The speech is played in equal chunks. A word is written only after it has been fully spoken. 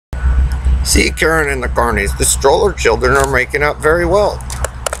See, Karen and the Carnies, the stroller children are making up very well.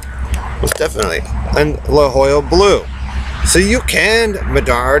 Most definitely. And La Jolla Blue. So you can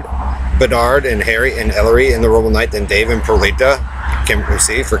Bedard and Harry and Ellery in the Royal Knight, and Dave and Perlita.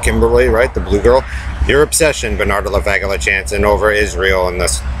 See, for Kimberly, right? The blue girl. Your obsession, Bernard LaVagala Chanson, over Israel and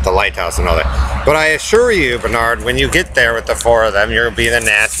the lighthouse and all that. But I assure you, Bernard, when you get there with the four of them, you'll be the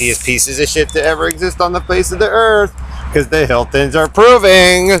nastiest pieces of shit to ever exist on the face of the earth. Because the Hiltons are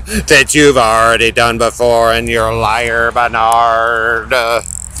proving that you've already done before, and you're a liar, Bernard.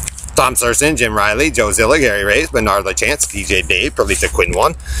 Tom Serson, Jim Riley, Joe Zilla, Gary Reyes, Bernard LaChance, PJ Dave, Perlita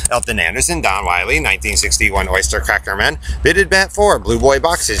Quinwan, Elton Anderson, Don Wiley, 1961 Oyster Cracker Man, Bitted Bat 4, Blue Boy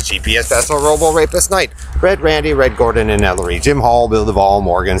Boxes, GPS Vessel, Robo Rapist Knight, Red Randy, Red Gordon and Ellery, Jim Hall, Bill Duvall,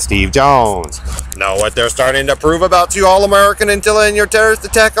 Morgan, Steve Jones. Know what they're starting to prove about you, All-American Antilla, and your terrorist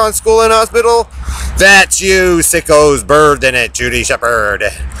attack on school and hospital? That's you, sickos, bird in it, Judy Shepard.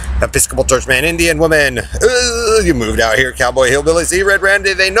 Episcopal Churchman, Indian woman. You moved out here, Cowboy Hillbilly. See, Red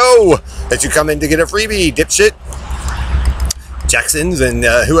Randy, they know that you come in to get a freebie, dipshit. Jacksons and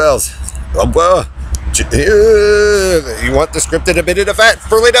who else? You want the scripted a bit of the fat,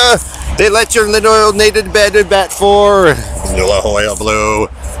 Perlita? They let your little native bedded bat for La Jolla Blue.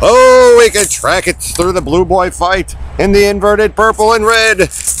 Oh, we can track it through the Blue Boy fight in the inverted purple and red.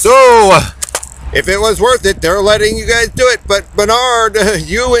 So, if it was worth it, they're letting you guys do it. But Bernard,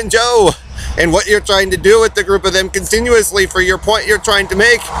 you and Joe, and what you're trying to do with the group of them continuously for your point you're trying to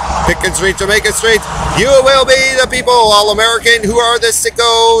make, Pickens Street, Jamaica Street, you will be the people, All-American, who are the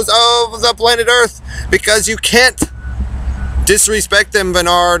sickos of the planet Earth, because you can't disrespect them,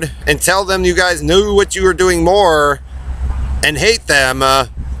 Bernard, and tell them you guys knew what you were doing more and hate them,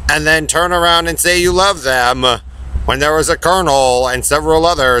 and then turn around and say you love them, when there was a colonel and several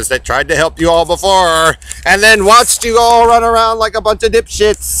others that tried to help you all before, and then watched you all run around like a bunch of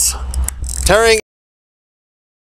dipshits, tearing